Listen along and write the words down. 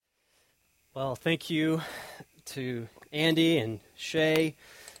Well, thank you to Andy and Shay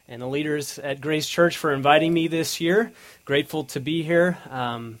and the leaders at Grace Church for inviting me this year. Grateful to be here.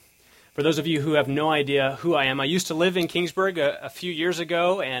 For those of you who have no idea who I am, I used to live in Kingsburg a few years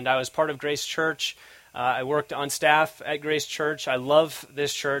ago, and I was part of Grace Church. I worked on staff at Grace Church. I love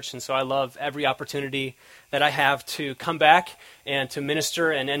this church, and so I love every opportunity that I have to come back and to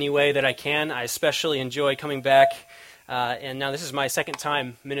minister in any way that I can. I especially enjoy coming back. And now this is my second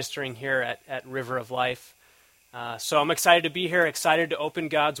time ministering here at River of Life. So I'm excited to be here, excited to open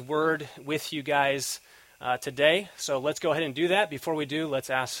God's Word with you guys today. So let's go ahead and do that. Before we do, let's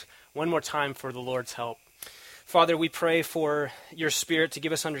ask one more time for the Lord's help. Father, we pray for your Spirit to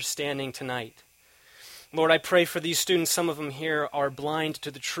give us understanding tonight. Lord, I pray for these students. Some of them here are blind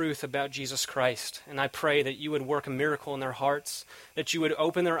to the truth about Jesus Christ. And I pray that you would work a miracle in their hearts, that you would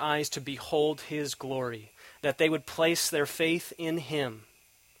open their eyes to behold his glory, that they would place their faith in him,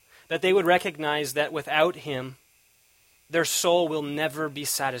 that they would recognize that without him, their soul will never be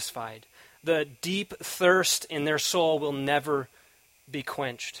satisfied. The deep thirst in their soul will never be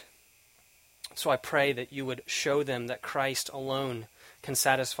quenched. So I pray that you would show them that Christ alone can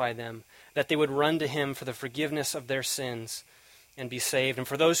satisfy them, that they would run to him for the forgiveness of their sins and be saved. And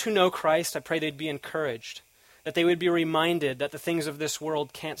for those who know Christ, I pray they'd be encouraged, that they would be reminded that the things of this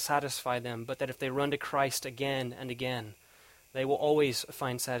world can't satisfy them, but that if they run to Christ again and again, they will always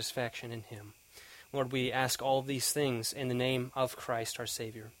find satisfaction in him. Lord, we ask all of these things in the name of Christ our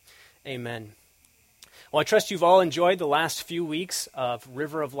Savior. Amen. Well, I trust you've all enjoyed the last few weeks of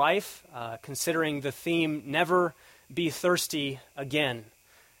River of Life, considering the theme, Never Be Thirsty Again.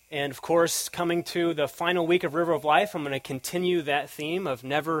 And of course, coming to the final week of River of Life, I'm going to continue that theme of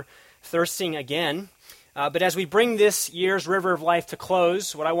never thirsting again. But as we bring this year's River of Life to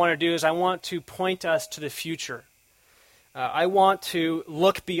close, what I want to do is I want to point us to the future. I want to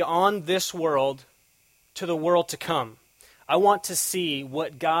look beyond this world to the world to come. I want to see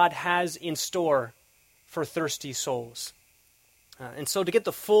what God has in store for thirsty souls. And so to get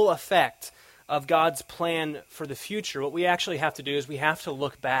the full effect of God's plan for the future, what we actually have to do is we have to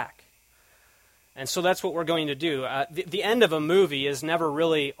look back. And so that's what we're going to do. The end of a movie is never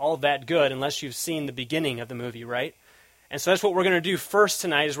really all that good unless you've seen the beginning of the movie, right? And so that's what we're going to do first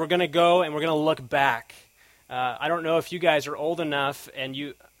tonight is we're going to go and we're going to look back. I don't know if you guys are old enough and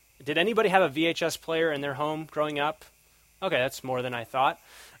did anybody have a VHS player in their home growing up? Okay, that's more than I thought.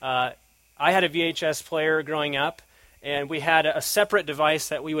 I had a VHS player growing up, and we had a separate device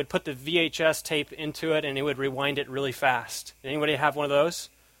that we would put the VHS tape into it and it would rewind it really fast. Did anybody have one of those?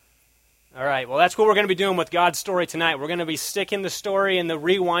 All right, well, that's what we're going to be doing with God's story tonight. We're going to be sticking the story in the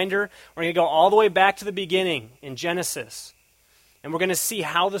rewinder. We're going to go all the way back to the beginning in Genesis. And we're going to see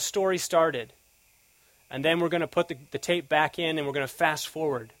how the story started. And then we're going to put the tape back in and we're going to fast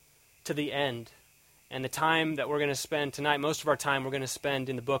forward to the end. And the time that we're going to spend tonight, most of our time we're going to spend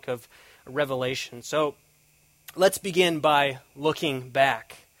in the book of Revelation. So let's begin by looking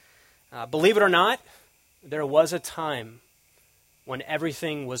back. Believe it or not, there was a time when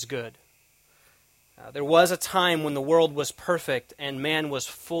everything was good. There was a time when the world was perfect and man was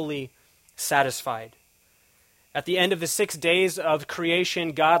fully satisfied. At the end of the 6 days of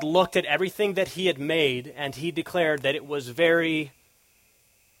creation, God looked at everything that he had made and he declared that it was very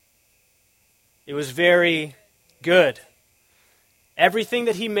good. Everything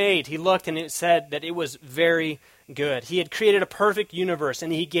that he made, he looked and it said that it was very good. He had created a perfect universe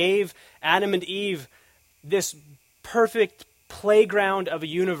and he gave Adam and Eve this perfect playground of a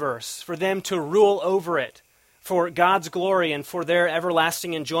universe for them to rule over it for God's glory and for their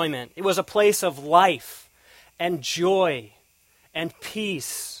everlasting enjoyment. It was a place of life and joy and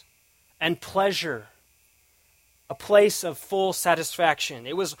peace and pleasure, a place of full satisfaction.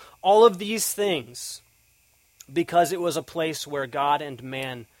 It was all of these things because it was a place where God and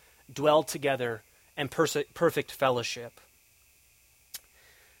man dwelled together in perfect fellowship.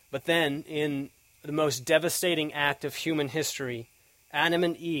 But then, in the most devastating act of human history, Adam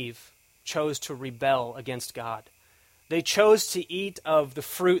and Eve chose to rebel against God. They chose to eat of the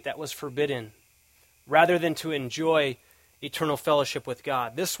fruit that was forbidden rather than to enjoy eternal fellowship with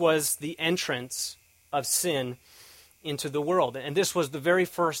God. This was the entrance of sin into the world. And this was the very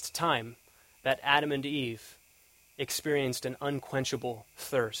first time that Adam and Eve experienced an unquenchable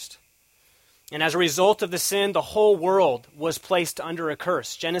thirst. And as a result of the sin, the whole world was placed under a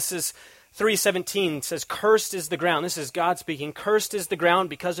curse. Genesis 3:17 says, "Cursed is the ground." This is God speaking. "Cursed is the ground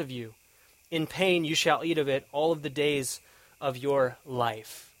because of you. In pain you shall eat of it all of the days of your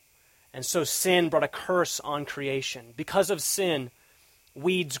life." And so sin brought a curse on creation. Because of sin,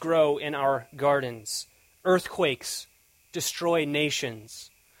 weeds grow in our gardens. Earthquakes destroy nations.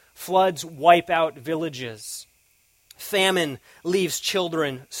 Floods wipe out villages. Famine leaves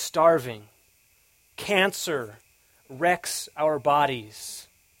children starving. Cancer wrecks our bodies.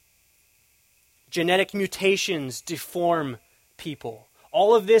 Genetic mutations deform people.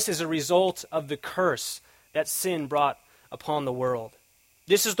 All of this is a result of the curse that sin brought upon the world.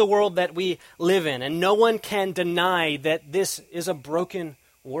 This is the world that we live in, and no one can deny that this is a broken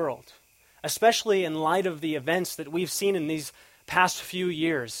world, especially in light of the events that we've seen in these past few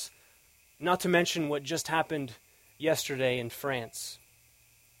years, not to mention what just happened yesterday in France.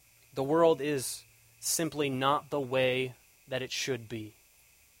 The world is simply not the way that it should be.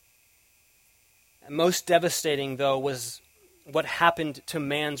 Most devastating, though, was what happened to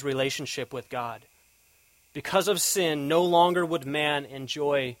man's relationship with God. Because of sin, no longer would man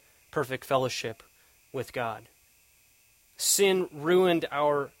enjoy perfect fellowship with God. Sin ruined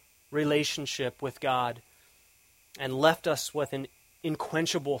our relationship with God and left us with an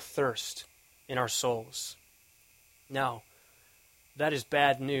unquenchable thirst in our souls. Now, that is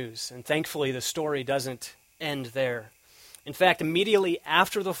bad news, and thankfully the story doesn't end there. In fact, immediately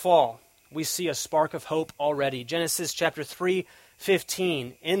after the fall, we see a spark of hope already. Genesis chapter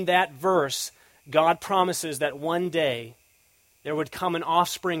 3:15, in that verse, God promises that one day there would come an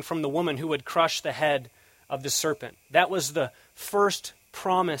offspring from the woman who would crush the head of the serpent. That was the first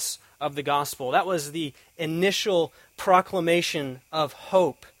promise of the gospel. That was the initial proclamation of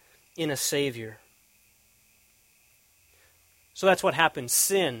hope in a Savior. So that's what happened.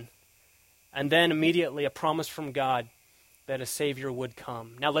 Sin, and then immediately a promise from God that a Savior would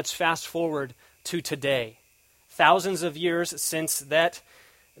come. Now let's fast forward to today. Thousands of years since that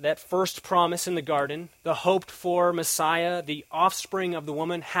first promise in the garden, the hoped-for Messiah, the offspring of the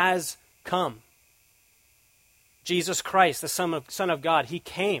woman, has come. Jesus Christ, the Son of God, he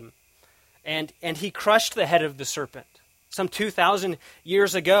came, and he crushed the head of the serpent. Some 2,000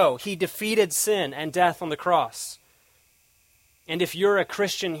 years ago, he defeated sin and death on the cross. And if you're a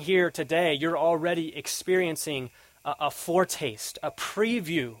Christian here today, you're already experiencing a foretaste, a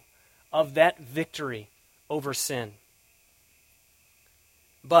preview of that victory over sin.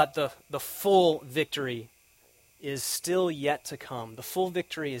 But the full victory is still yet to come. The full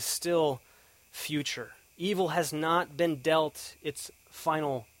victory is still future. Evil has not been dealt its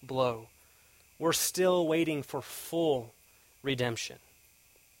final blow. We're still waiting for full redemption.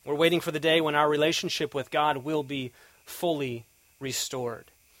 We're waiting for the day when our relationship with God will be fully restored.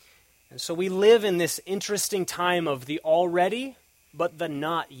 And so we live in this interesting time of the already, but the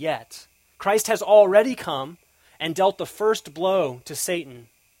not yet. Christ has already come and dealt the first blow to Satan,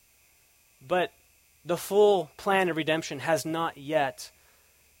 but the full plan of redemption has not yet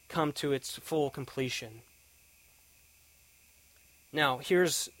come to its full completion. Now,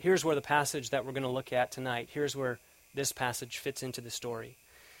 here's where the passage that we're going to look at tonight, here's where this passage fits into the story.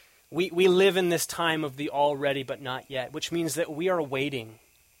 We live in this time of the already but not yet, which means that we are waiting.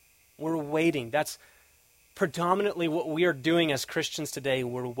 We're waiting. That's predominantly what we are doing as Christians today.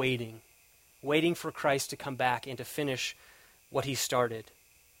 We're waiting. Waiting for Christ to come back and to finish what he started.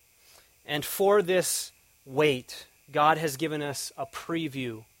 And for this wait, God has given us a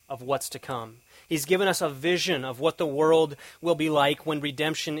preview of what's to come. He's given us a vision of what the world will be like when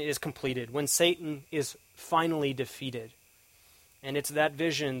redemption is completed, when Satan is finally defeated. And it's that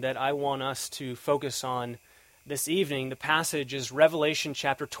vision that I want us to focus on this evening. The passage is Revelation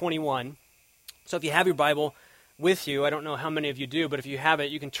chapter 21. So if you have your Bible with you, I don't know how many of you do, but if you have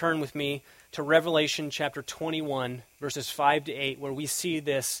it, you can turn with me to Revelation chapter 21, verses 5 to 8, where we see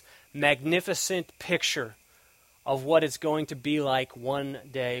this magnificent picture of what it's going to be like one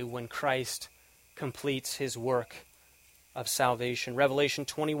day when Christ completes his work of salvation. Revelation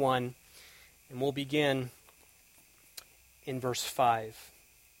 21, and we'll begin in verse 5.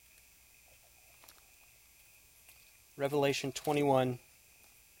 Revelation 21,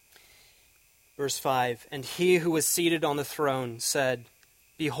 verse 5. And he who was seated on the throne said,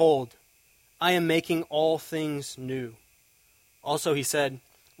 Behold, I am making all things new. Also he said,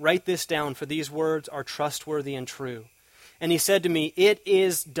 Write this down, for these words are trustworthy and true. And he said to me, It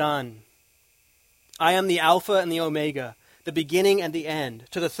is done. I am the Alpha and the Omega, the beginning and the end.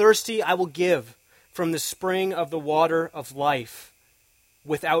 To the thirsty I will give from the spring of the water of life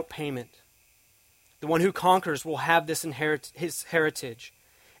without payment. The one who conquers will have his heritage,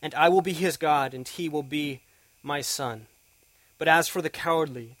 and I will be his God, and he will be my son. But as for the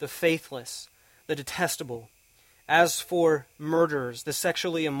cowardly, the faithless, the detestable, as for murderers, the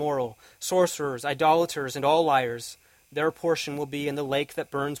sexually immoral, sorcerers, idolaters, and all liars, their portion will be in the lake that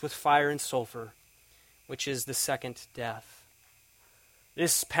burns with fire and sulfur, which is the second death.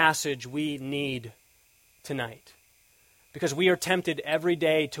 This passage we need tonight. because we are tempted every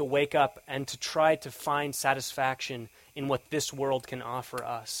day to wake up and to try to find satisfaction in what this world can offer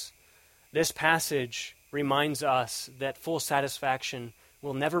us. This passage reminds us that full satisfaction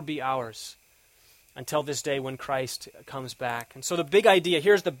will never be ours until this day when Christ comes back. And so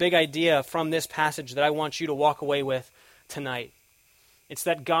here's the big idea from this passage that I want you to walk away with tonight. It's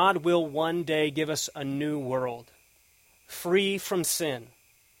that God will one day give us a new world, free from sin,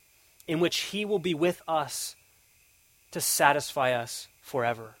 in which he will be with us to satisfy us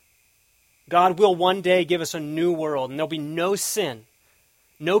forever. God will one day give us a new world, and there'll be no sin,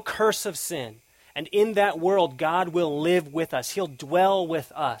 no curse of sin. And in that world, God will live with us. He'll dwell with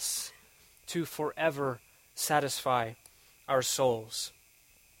us to forever satisfy our souls.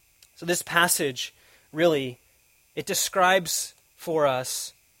 So this passage really, it describes for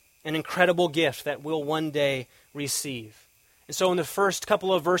us an incredible gift that we'll one day receive. And so in the first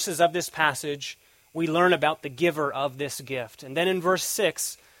couple of verses of this passage, we learn about the giver of this gift. And then in verse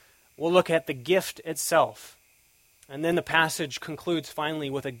 6, we'll look at the gift itself. And then the passage concludes finally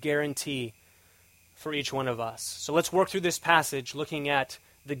with a guarantee for each one of us. So let's work through this passage looking at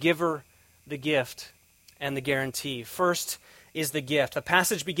the giver, the gift, and the guarantee. First is the gift. The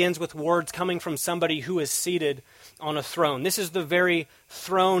passage begins with words coming from somebody who is seated on a throne. This is the very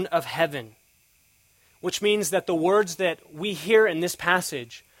throne of heaven, which means that the words that we hear in this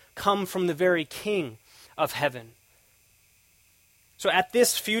passage come from the very King of heaven. So at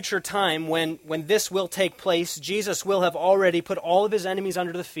this future time, when this will take place, Jesus will have already put all of his enemies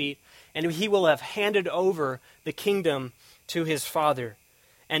under the feet, and he will have handed over the kingdom to his Father.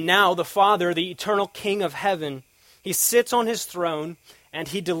 And now the Father, the eternal King of heaven, he sits on his throne, and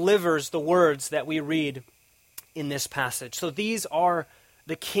he delivers the words that we read in this passage. So these are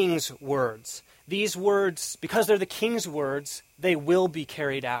the King's words. These words, because they're the King's words, they will be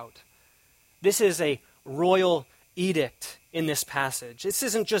carried out. This is a royal edict in this passage. This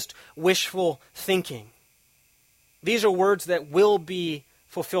isn't just wishful thinking. These are words that will be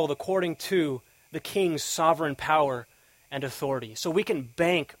fulfilled according to the King's sovereign power and authority. So we can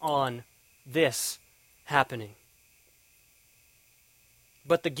bank on this happening.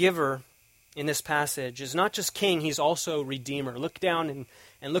 But the giver in this passage is not just king, he's also redeemer. Look down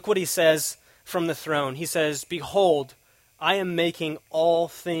and look what he says from the throne. He says, "Behold, I am making all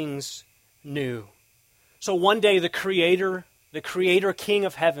things new." So one day the Creator King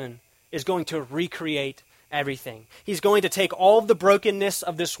of heaven, is going to recreate everything. He's going to take all of the brokenness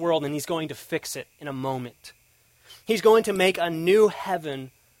of this world and he's going to fix it in a moment. He's going to make a new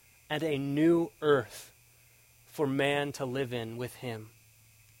heaven and a new earth for man to live in with him.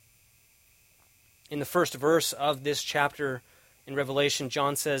 In the first verse of this chapter in Revelation,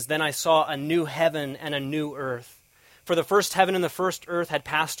 John says, "Then I saw a new heaven and a new earth. For the first heaven and the first earth had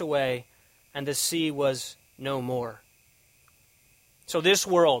passed away, and the sea was no more." So this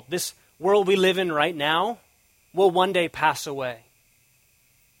world we live in right now, will one day pass away.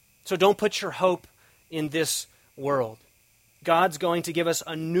 So don't put your hope in this world. God's going to give us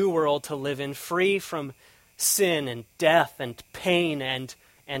a new world to live in, free from sin and death and pain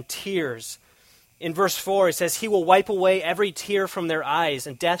and tears. In verse 4, it says, "He will wipe away every tear from their eyes,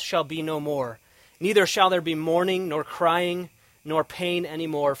 and death shall be no more. Neither shall there be mourning, nor crying, nor pain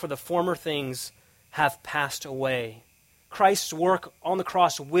anymore, for the former things have passed away." Christ's work on the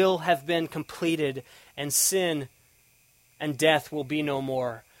cross will have been completed, and sin and death will be no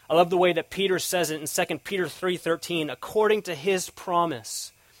more. I love the way that Peter says it in 2 Peter 3:13. According to his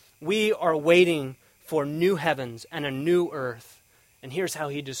promise, we are waiting for new heavens and a new earth. And here's how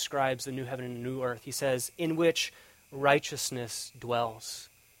he describes the new heaven and new earth. He says, "In which righteousness dwells."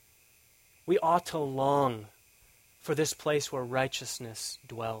 We ought to long for this place where righteousness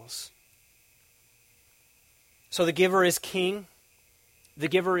dwells. So the giver is king, the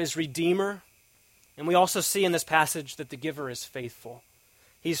giver is redeemer, and we also see in this passage that the giver is faithful.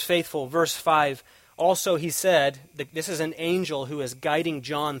 He's faithful. Verse 5, also he said, this is an angel who is guiding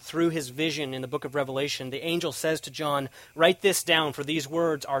John through his vision in the book of Revelation. The angel says to John, "Write this down, for these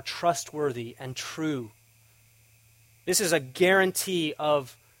words are trustworthy and true." This is a guarantee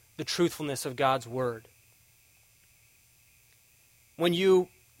of the truthfulness of God's word. When you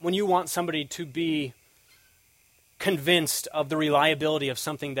want somebody to be convinced of the reliability of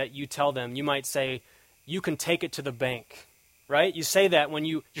something that you tell them, you might say, "You can take it to the bank," right? You say that when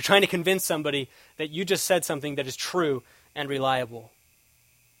you're trying to convince somebody that you just said something that is true and reliable.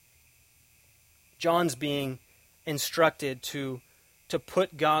 John's being instructed to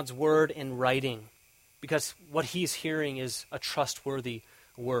put God's word in writing, because what he's hearing is a trustworthy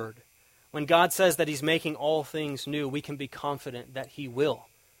word. When God says that he's making all things new, we can be confident that he will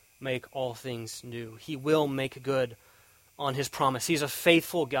make all things new. He will make good on his promise. He's a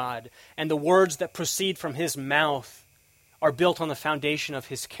faithful God, and the words that proceed from his mouth are built on the foundation of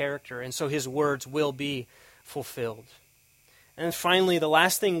his character, and so his words will be fulfilled. And then finally, the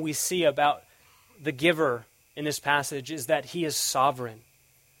last thing we see about the giver in this passage is that he is sovereign.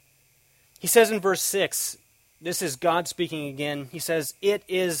 He says in verse 6, this is God speaking again, he says, "It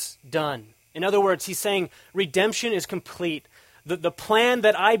is done." In other words, he's saying redemption is complete. The plan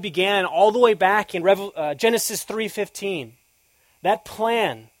that I began all the way back in Genesis 3:15, that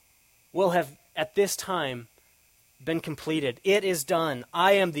plan will have at this time been completed. It is done.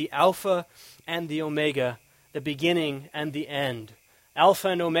 I am the Alpha and the Omega, the beginning and the end. Alpha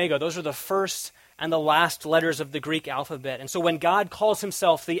and Omega, those are the first and the last letters of the Greek alphabet. And so when God calls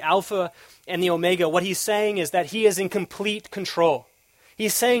himself the Alpha and the Omega, what he's saying is that he is in complete control.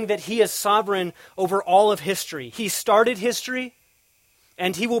 He's saying that he is sovereign over all of history. He started history,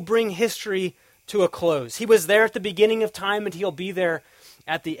 and he will bring history to a close. He was there at the beginning of time, and he'll be there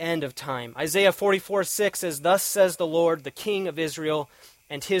at the end of time. Isaiah 44:6 says, "Thus says the Lord, the King of Israel,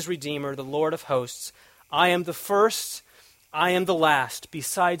 and his Redeemer, the Lord of hosts, I am the first, I am the last.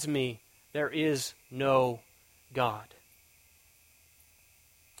 Besides me, there is no God."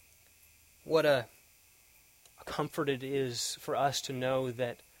 What a comfort it is for us to know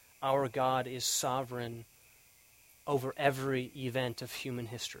that our God is sovereign over every event of human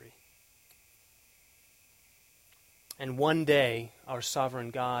history. And one day, our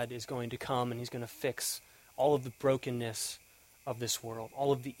sovereign God is going to come and he's going to fix all of the brokenness of this world,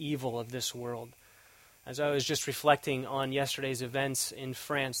 all of the evil of this world. As I was just reflecting on yesterday's events in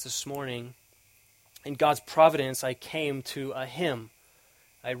France this morning, in God's providence, I came to a hymn.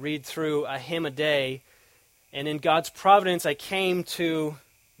 I read through a hymn a day, and in God's providence, I came to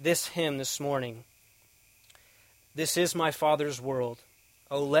this hymn this morning. "This is my Father's world.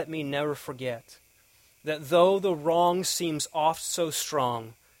 Oh, let me never forget that though the wrong seems oft so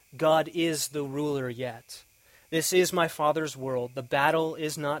strong, God is the ruler yet. This is my Father's world. The battle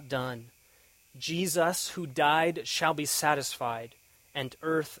is not done. Jesus who died shall be satisfied, and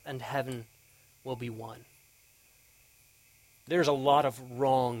earth and heaven will be one." There's a lot of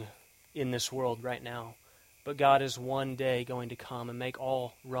wrong in this world right now, but God is one day going to come and make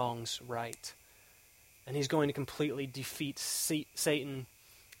all wrongs right. And he's going to completely defeat Satan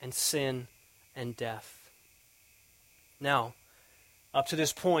and sin and death. Now, up to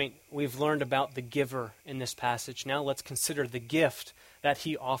this point, we've learned about the giver in this passage. Now let's consider the gift that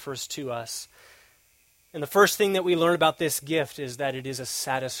he offers to us. And the first thing that we learn about this gift is that it is a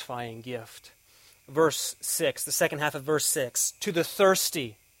satisfying gift. Verse 6, the second half of verse 6, to the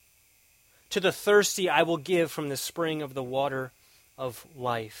thirsty I will give from the spring of the water of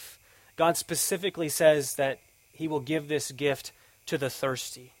life. God specifically says that he will give this gift to the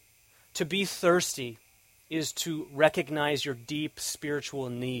thirsty. To be thirsty is to recognize your deep spiritual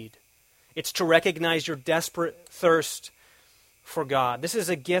need. It's to recognize your desperate thirst for God. This is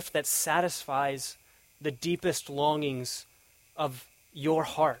a gift that satisfies the deepest longings of your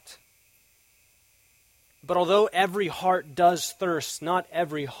heart. But although every heart does thirst, not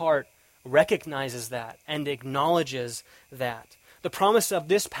every heart recognizes that and acknowledges that. The promise of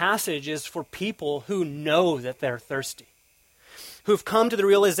this passage is for people who know that they're thirsty, who've come to the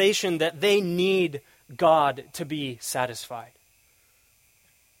realization that they need God to be satisfied.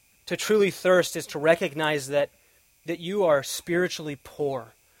 To truly thirst is to recognize that you are spiritually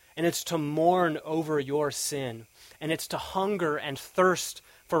poor, and it's to mourn over your sin, and it's to hunger and thirst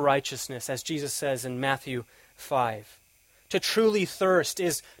for righteousness, as Jesus says in Matthew 5. To truly thirst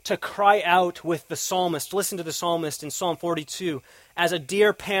is to cry out with the psalmist. Listen to the psalmist in Psalm 42. "As a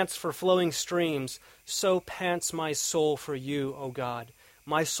deer pants for flowing streams, so pants my soul for you, O God.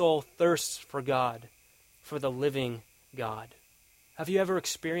 My soul thirsts for God, for the living God." Have you ever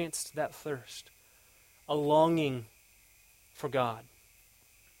experienced that thirst? A longing for God.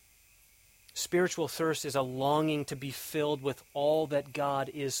 Spiritual thirst is a longing to be filled with all that God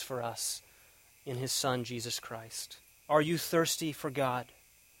is for us in his Son, Jesus Christ. Are you thirsty for God?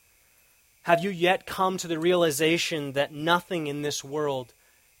 Have you yet come to the realization that nothing in this world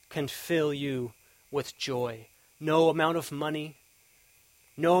can fill you with joy? No amount of money,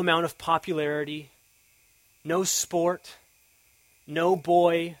 no amount of popularity, no sport, no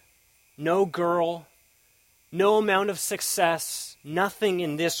boy, no girl, no amount of success, nothing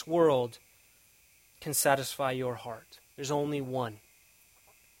in this world can satisfy your heart. There's only one.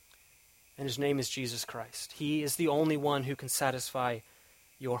 And his name is Jesus Christ. He is the only one who can satisfy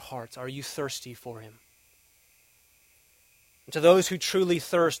your hearts. Are you thirsty for him? And to those who truly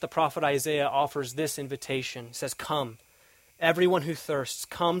thirst, the prophet Isaiah offers this invitation. He says, "Come, everyone who thirsts,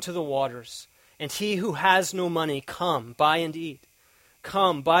 come to the waters. And he who has no money, come, buy and eat.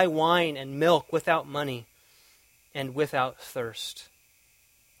 Come, buy wine and milk without money and without thirst.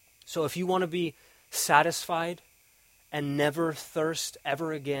 So if you want to be satisfied and never thirst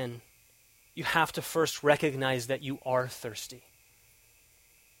ever again, you have to first recognize that you are thirsty.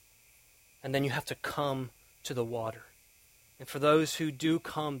 And then you have to come to the water. And for those who do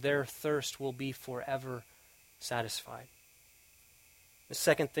come, their thirst will be forever satisfied. The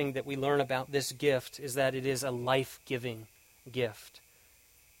second thing that we learn about this gift is that it is a life-giving gift.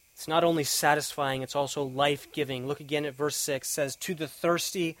 It's not only satisfying, it's also life-giving. Look again at verse 6. It says, "To the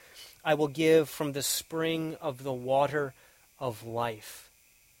thirsty I will give from the spring of the water of life."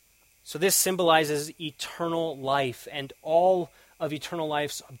 So this symbolizes eternal life and all of eternal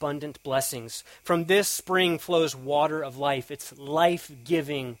life's abundant blessings. From this spring flows water of life. It's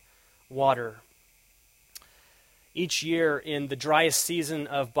life-giving water. Each year in the driest season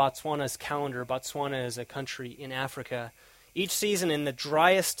of Botswana's calendar, Botswana is a country in Africa, each season in the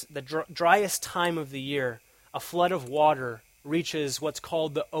driest time of the year, a flood of water reaches what's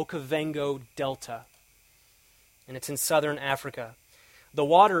called the Okavango Delta. And it's in southern Africa. The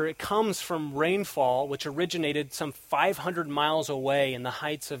water, it comes from rainfall, which originated some 500 miles away in the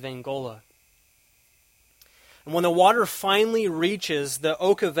heights of Angola. And when the water finally reaches the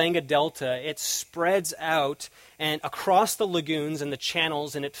Okavango Delta, it spreads out and across the lagoons and the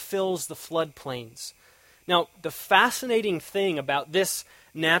channels, and it fills the floodplains. Now, the fascinating thing about this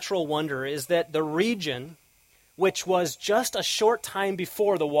natural wonder is that the region, which was just a short time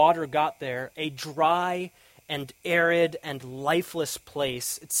before the water got there, a dry and arid and lifeless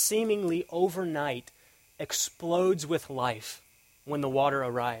place, it seemingly overnight explodes with life when the water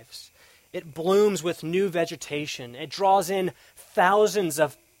arrives. It blooms with new vegetation. It draws in thousands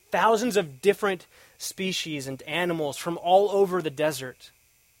of different species and animals from all over the desert.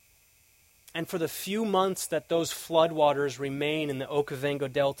 And for the few months that those floodwaters remain in the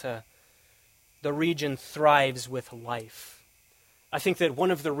Okavango Delta, the region thrives with life. I think that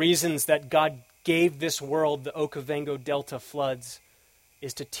one of the reasons that God gave this world the Okavango Delta floods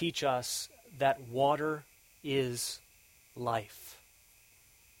is to teach us that water is life.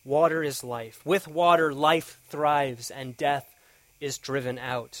 Water is life. With water, life thrives and death is driven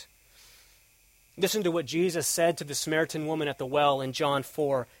out. Listen to what Jesus said to the Samaritan woman at the well in John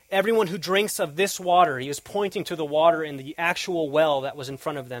 4. Everyone who drinks of this water, he was pointing to the water in the actual well that was in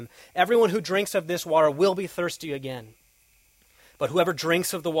front of them. Everyone who drinks of this water will be thirsty again. But whoever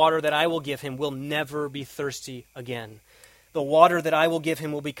drinks of the water that I will give him will never be thirsty again. The water that I will give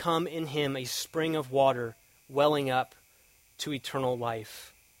him will become in him a spring of water welling up to eternal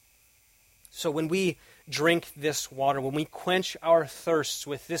life. So when we drink this water, when we quench our thirsts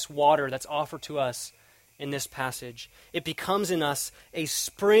with this water that's offered to us in this passage, it becomes in us a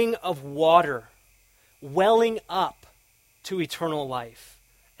spring of water welling up to eternal life.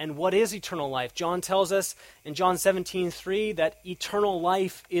 And what is eternal life? John tells us in John 17:3 that eternal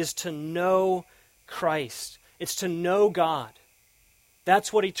life is to know Christ. It's to know God.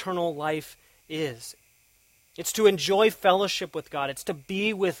 That's what eternal life is. It's to enjoy fellowship with God. It's to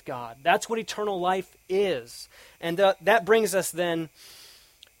be with God. That's what eternal life is. And that brings us then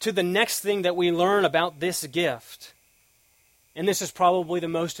to the next thing that we learn about this gift. And this is probably the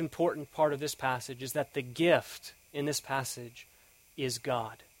most important part of this passage, is that the gift in this passage is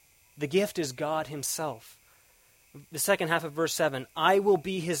God. The gift is God himself. The second half of verse 7, I will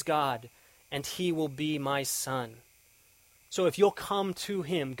be his God, and he will be my son. So if you'll come to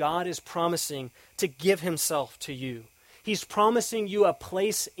him, God is promising to give himself to you. He's promising you a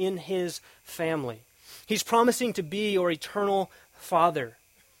place in his family. He's promising to be your eternal father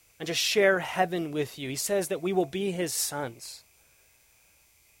and to share heaven with you. He says that we will be his sons.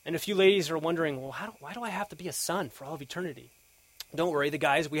 And if you ladies are wondering, well, why do I have to be a son for all of eternity? Don't worry, the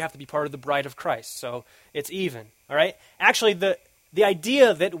guys, we have to be part of the bride of Christ, so it's even, all right? Actually, the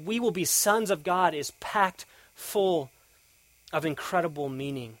idea that we will be sons of God is packed full of incredible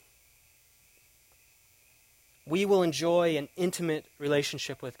meaning. We will enjoy an intimate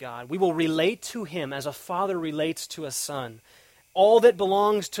relationship with God. We will relate to him as a father relates to a son. All that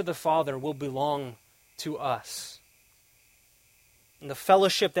belongs to the Father will belong to us. And the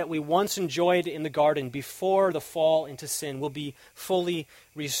fellowship that we once enjoyed in the garden before the fall into sin will be fully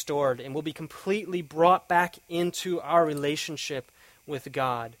restored and will be completely brought back into our relationship with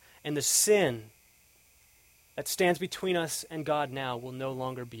God. And the sin that stands between us and God now will no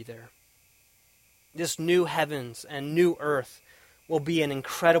longer be there. This new heavens and new earth will be an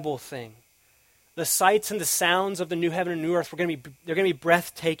incredible thing. The sights and the sounds of the new heaven and new earth, they're going to be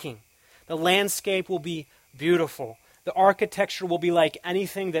breathtaking. The landscape will be beautiful. The architecture will be like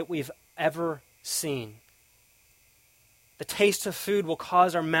anything that we've ever seen. The taste of food will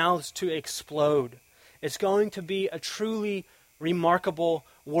cause our mouths to explode. It's going to be a truly remarkable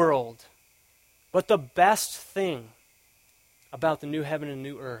world. But the best thing about the new heaven and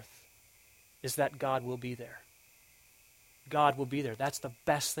new earth is that God will be there. God will be there. That's the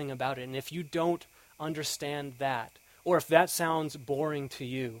best thing about it. And if you don't understand that, or if that sounds boring to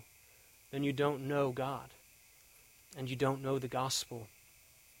you, then you don't know God, and you don't know the gospel.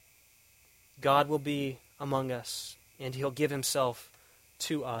 God will be among us, and he'll give himself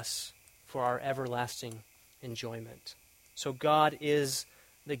to us for our everlasting enjoyment. So God is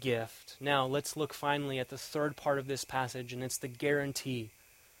the gift. Now let's look finally at the third part of this passage, and it's the guarantee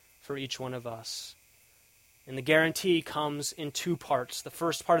for each one of us. And the guarantee comes in two parts. The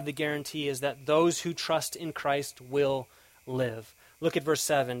first part of the guarantee is that those who trust in Christ will live. Look at verse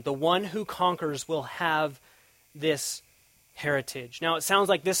 7. The one who conquers will have this heritage. Now it sounds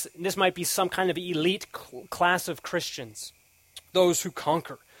like this might be some kind of elite class of Christians. Those who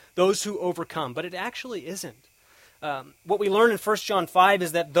conquer, those who overcome. But it actually isn't. What we learn in 1 John 5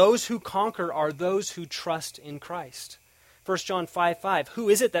 is that those who conquer are those who trust in Christ. 1 John 5:5, who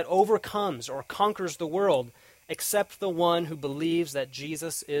is it that overcomes or conquers the world except the one who believes that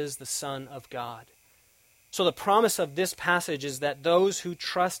Jesus is the Son of God? So the promise of this passage is that those who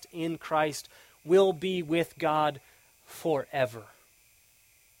trust in Christ will be with God forever.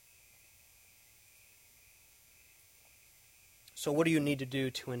 So what do you need to do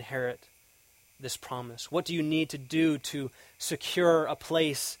to inherit this promise? What do you need to do to secure a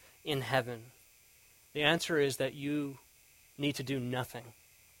place in heaven? The answer is that you need to do nothing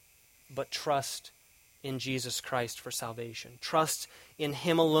but trust in Jesus Christ for salvation. Trust in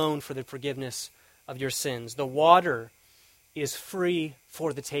him alone for the forgiveness of your sins. The water is free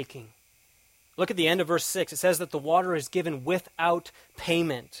for the taking. Look at the end of verse 6. It says that the water is given without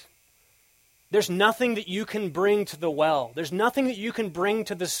payment. There's nothing that you can bring to the well. There's nothing that you can bring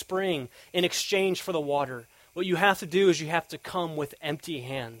to the spring in exchange for the water. What you have to do is you have to come with empty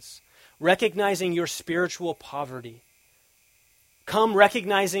hands, recognizing your spiritual poverty. Come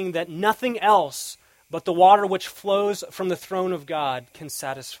recognizing that nothing else but the water which flows from the throne of God can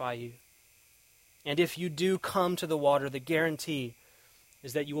satisfy you. And if you do come to the water, the guarantee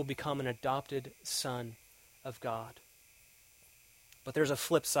is that you will become an adopted son of God. But there's a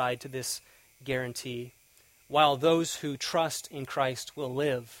flip side to this guarantee. While those who trust in Christ will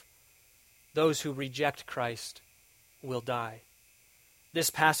live, those who reject Christ will die. This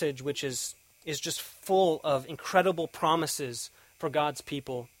passage, which is just full of incredible promises for God's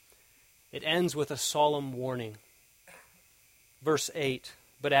people, it ends with a solemn warning. Verse 8,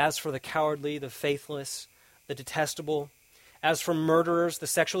 but as for the cowardly, the faithless, the detestable, as for murderers, the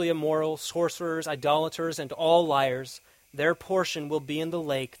sexually immoral, sorcerers, idolaters, and all liars, their portion will be in the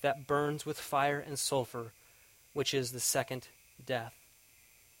lake that burns with fire and sulfur, which is the second death.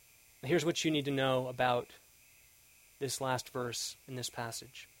 Now, here's what you need to know about this last verse in this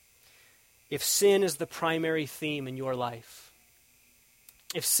passage. If sin is the primary theme in your life,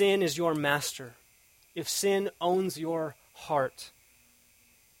 if sin is your master, if sin owns your heart,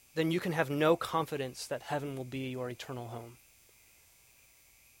 then you can have no confidence that heaven will be your eternal home.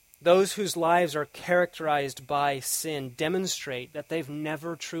 Those whose lives are characterized by sin demonstrate that they've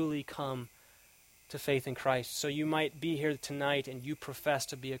never truly come to faith in Christ. So you might be here tonight and you profess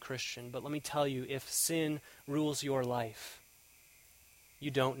to be a Christian, but let me tell you, if sin rules your life, you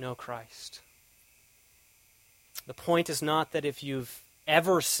don't know Christ. The point is not that if you've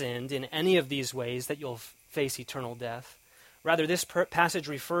ever sinned in any of these ways that you'll face eternal death. Rather, this passage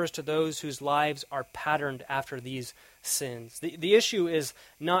refers to those whose lives are patterned after these sins. The issue is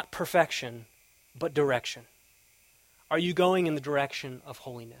not perfection, but direction. Are you going in the direction of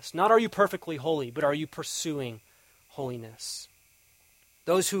holiness? Not are you perfectly holy, but are you pursuing holiness?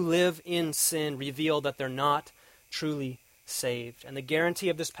 Those who live in sin reveal that they're not truly saved. And the guarantee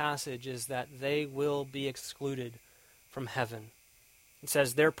of this passage is that they will be excluded from heaven. It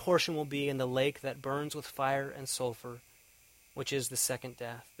says their portion will be in the lake that burns with fire and sulfur, which is the second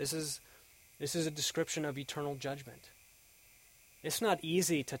death. This is a description of eternal judgment. It's not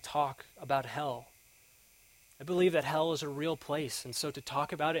easy to talk about hell. I believe that hell is a real place, and so to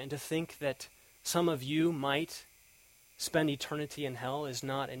talk about it and to think that some of you might spend eternity in hell is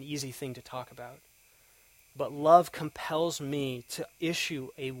not an easy thing to talk about. But love compels me to issue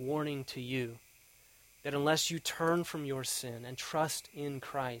a warning to you that unless you turn from your sin and trust in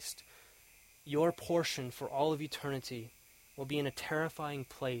Christ, your portion for all of eternity will be in a terrifying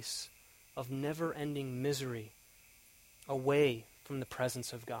place of never-ending misery away from the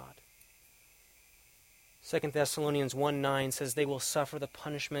presence of God. 2 Thessalonians 1:9 says they will suffer the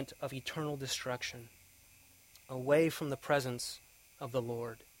punishment of eternal destruction, away from the presence of the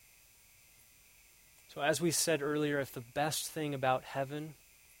Lord. So as we said earlier, if the best thing about heaven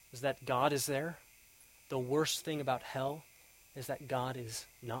is that God is there, the worst thing about hell is that God is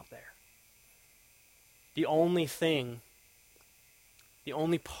not there. The only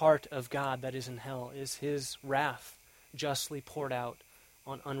part of God that is in hell is his wrath justly poured out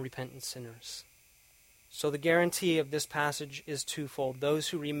on unrepentant sinners. So the guarantee of this passage is twofold. Those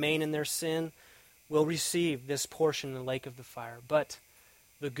who remain in their sin will receive this portion in the lake of the fire. But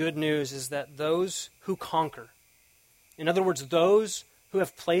the good news is that those who conquer, in other words, those who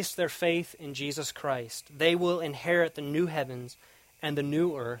have placed their faith in Jesus Christ, they will inherit the new heavens and the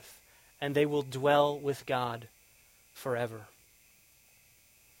new earth, and they will dwell with God forever.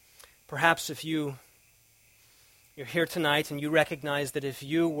 Perhaps if you're here tonight and you recognize that if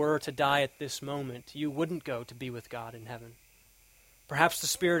you were to die at this moment, you wouldn't go to be with God in heaven. Perhaps the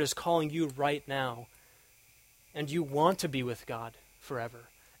Spirit is calling you right now, and you want to be with God forever,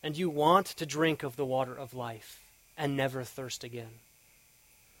 and you want to drink of the water of life and never thirst again.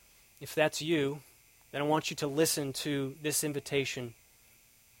 If that's you, then I want you to listen to this invitation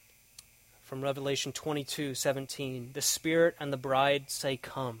from Revelation 22:17. The Spirit and the bride say,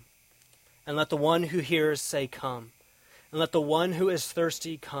 "Come." And let the one who hears say, "Come." And let the one who is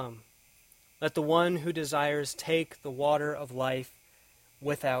thirsty come. Let the one who desires take the water of life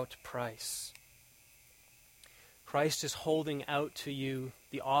without price. Christ is holding out to you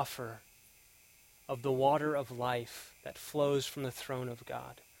the offer of the water of life that flows from the throne of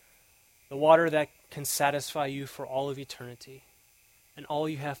God. The water that can satisfy you for all of eternity. And all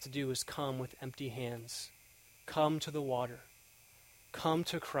you have to do is come with empty hands. Come to the water. Come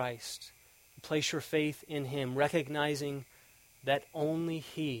to Christ. Place your faith in him, recognizing that only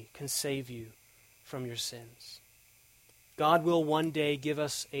he can save you from your sins. God will one day give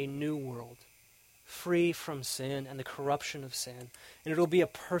us a new world, free from sin and the corruption of sin. And it will be a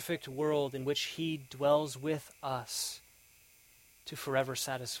perfect world in which he dwells with us to forever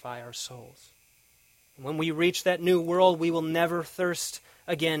satisfy our souls. And when we reach that new world, we will never thirst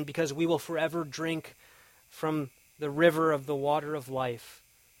again because we will forever drink from the river of the water of life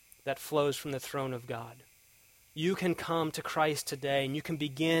that flows from the throne of God. You can come to Christ today and you can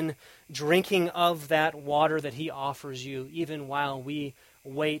begin drinking of that water that he offers you, even while we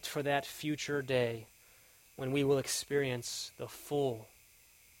wait for that future day when we will experience the full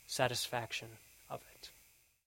satisfaction